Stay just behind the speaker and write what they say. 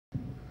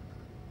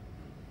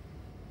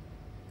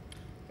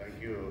Thank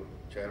you,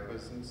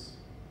 chairpersons,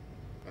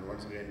 and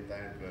once again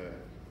thank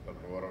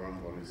Dr.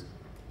 Vararam for his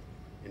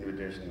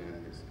invitation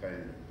and his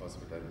kind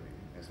hospitality,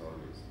 as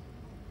always.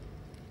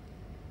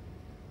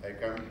 I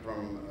come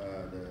from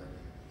the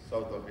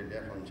south of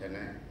India, from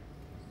Chennai.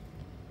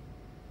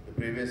 The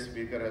previous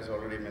speaker has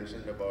already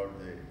mentioned about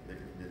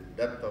the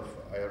depth of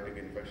aortic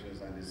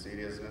infections and its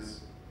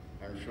seriousness.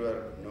 I'm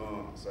sure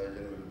no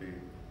surgeon will be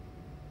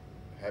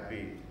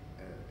happy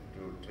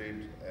to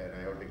treat an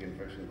aortic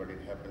infection, but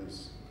it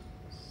happens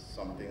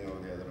something or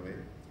the other way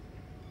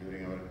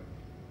during our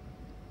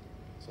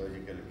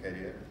surgical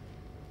career.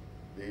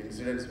 The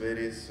incidence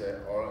varies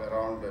all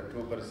around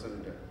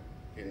 2%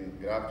 in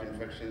graft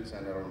infections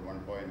and around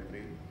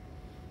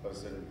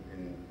 1.3%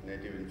 in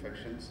native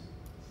infections.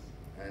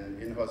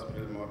 And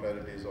in-hospital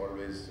mortality is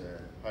always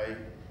high,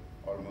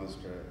 almost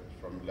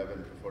from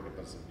 11 to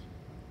 40%.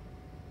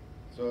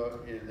 So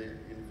the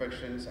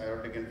infections,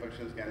 aortic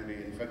infections can be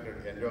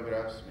infected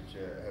endografts, which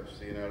I have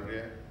seen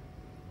earlier.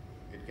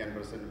 It can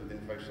present with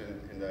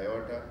infection in the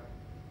aorta,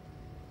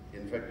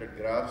 infected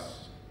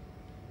grafts,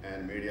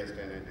 and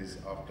mediastinitis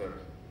after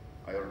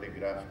aortic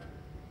graft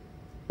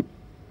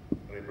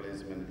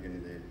replacement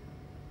in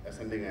the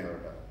ascending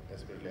aorta,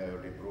 especially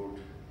aortic root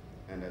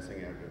and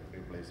ascending aortic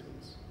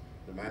replacements.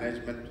 The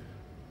management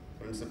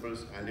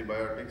principles: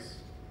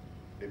 antibiotics,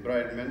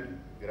 debridement,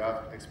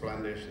 graft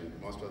explantation.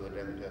 Most of the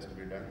time it has to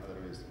be done,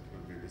 otherwise it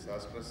will be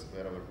disastrous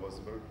wherever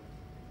possible.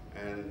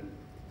 And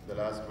the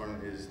last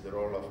one is the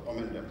role of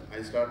omentum.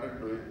 I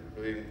started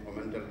doing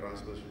omental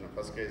transposition. The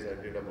first case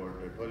I did about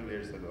 12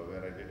 years ago,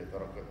 where I did a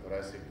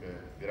thoracic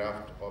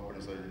graft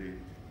open surgery.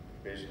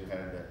 Patient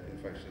had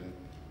infection,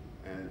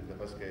 and the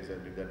first case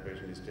I did, that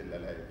patient is still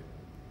alive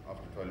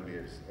after 12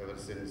 years. Ever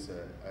since,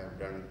 I have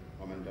done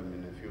omentum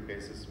in a few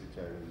cases,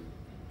 which I will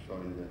show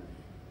in the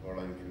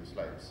following few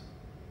slides.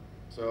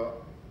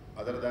 So,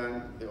 other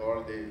than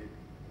all the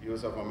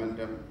use of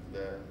omentum,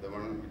 the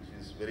one which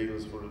is very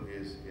useful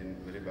is in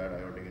very bad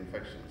aortic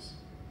infections.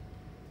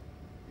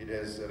 It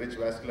has rich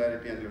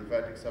vascularity and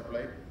lymphatic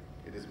supply.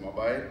 It is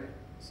mobile,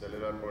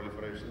 cellular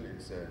proliferation.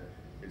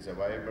 It's a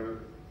viable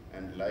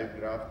and live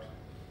graft,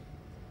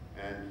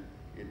 and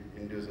it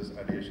induces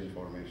adhesion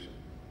formation.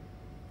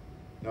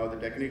 Now, the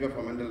technique of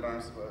omental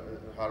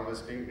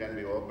harvesting can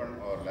be open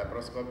or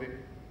laparoscopic.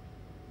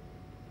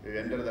 You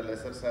enter the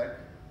lesser sac,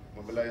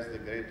 mobilize the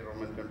greater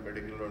omentum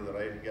pedicule on the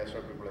right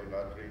gastroepiploic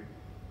artery,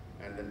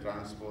 and then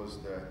transpose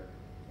the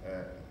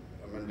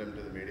omentum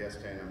to the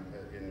mediastinum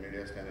in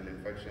mediastinal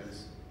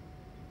infections.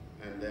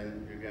 And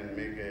then you can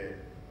make a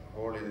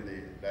hole in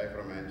the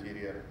diaphragm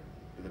anterior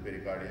to the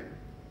pericardium.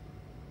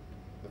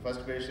 The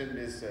first patient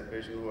is a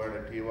patient who had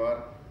a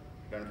TVAR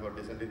done for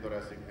descending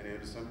thoracic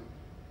aneurysm.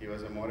 He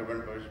was a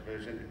moribund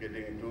patient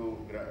getting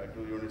two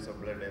units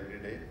of blood every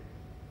day.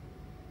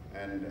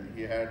 And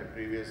he had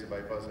previous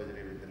bypass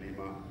surgery with the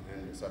Lima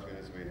and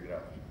sarcoidosis vein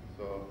graft.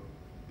 So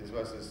this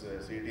was his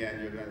CT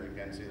angiogram. You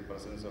can see the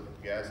presence of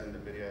gas in the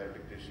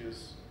periaortic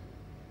tissues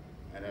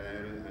and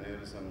an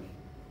aneurysm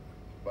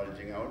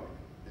bulging out.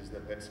 This is the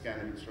PET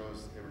scan, which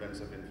shows evidence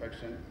of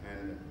infection,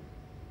 and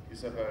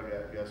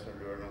esophageal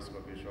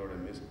gastroduodenoscopy showed a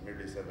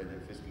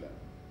mid-esophageal fistula.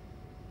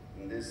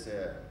 In this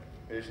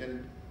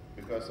patient,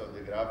 because of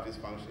the graft is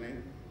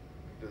functioning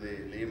to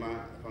the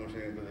Lima,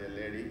 functioning to the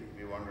lady,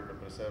 we wanted to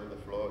preserve the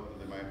flow to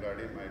the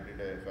myocardium. I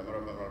did a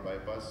femoral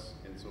bypass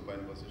in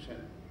supine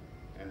position,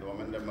 and the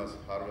omentum was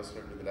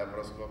harvested with the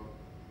laparoscope.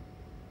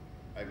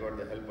 I got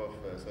the help of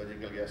a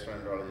surgical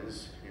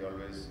gastroenterologist. He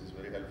always is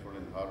very helpful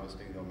in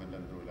harvesting the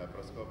omentum through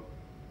laparoscope,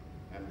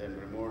 and then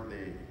removed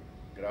the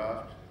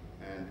graft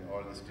and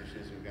all these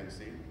tissues you can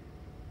see.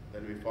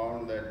 Then we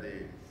found that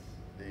the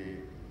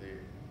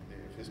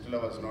fistula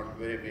was not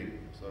very big,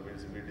 so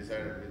we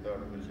decided we thought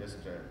we'll just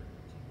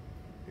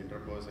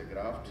interpose a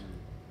graft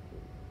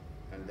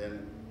and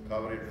then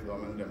cover it with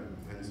omentum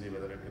and see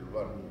whether it will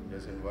work. If it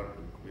doesn't work,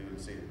 we will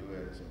see, do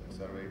a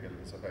cervical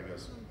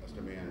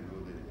esophagostomy and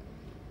do the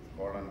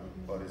colon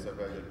or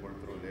esophageal pull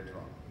through later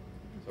on.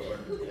 So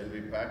but then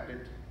we packed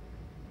it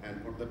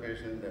and put the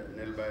patient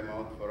nil by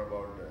mouth for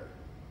about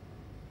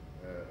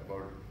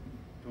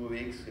 2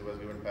 weeks. He was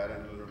given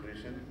parenteral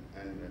nutrition,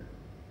 and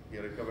he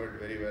recovered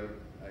very well.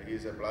 He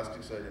is a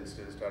plastic surgeon,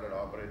 still started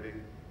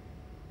operating.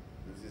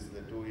 This is the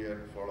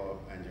 2-year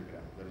follow-up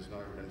angiogram. There is no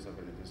evidence of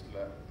any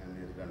fistula, and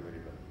he has done very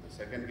well. The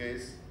second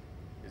case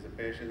is a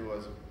patient who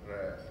was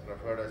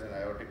referred as an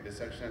aortic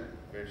dissection.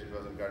 The patient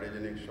was in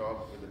cardiogenic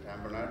shock with the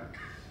tamponade,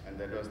 and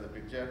that was the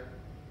picture.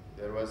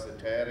 There was a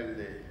tear in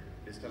the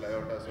distal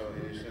aorta, so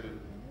initial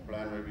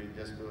plan where we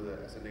just do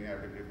the ascending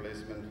aortic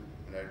replacement,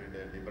 and I did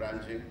a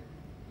debranching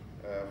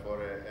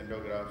for an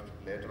endograft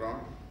later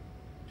on.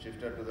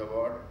 Shifted to the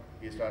ward,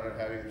 he started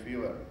having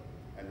fever,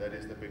 and that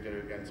is the picture.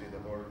 You can see the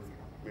whole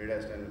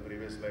mediastinum. The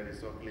previous slide is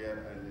so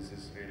clear, and this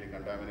is really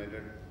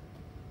contaminated.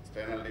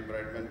 Sternal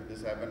debridement,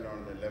 this happened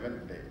on the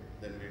 11th day.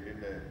 Then we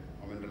did a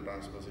omental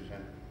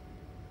transposition,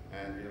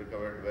 and he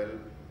recovered well,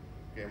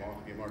 came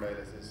off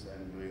hemodialysis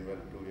and doing well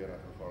 2 years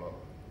after follow-up.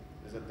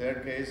 This is a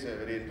third case, a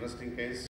very interesting case.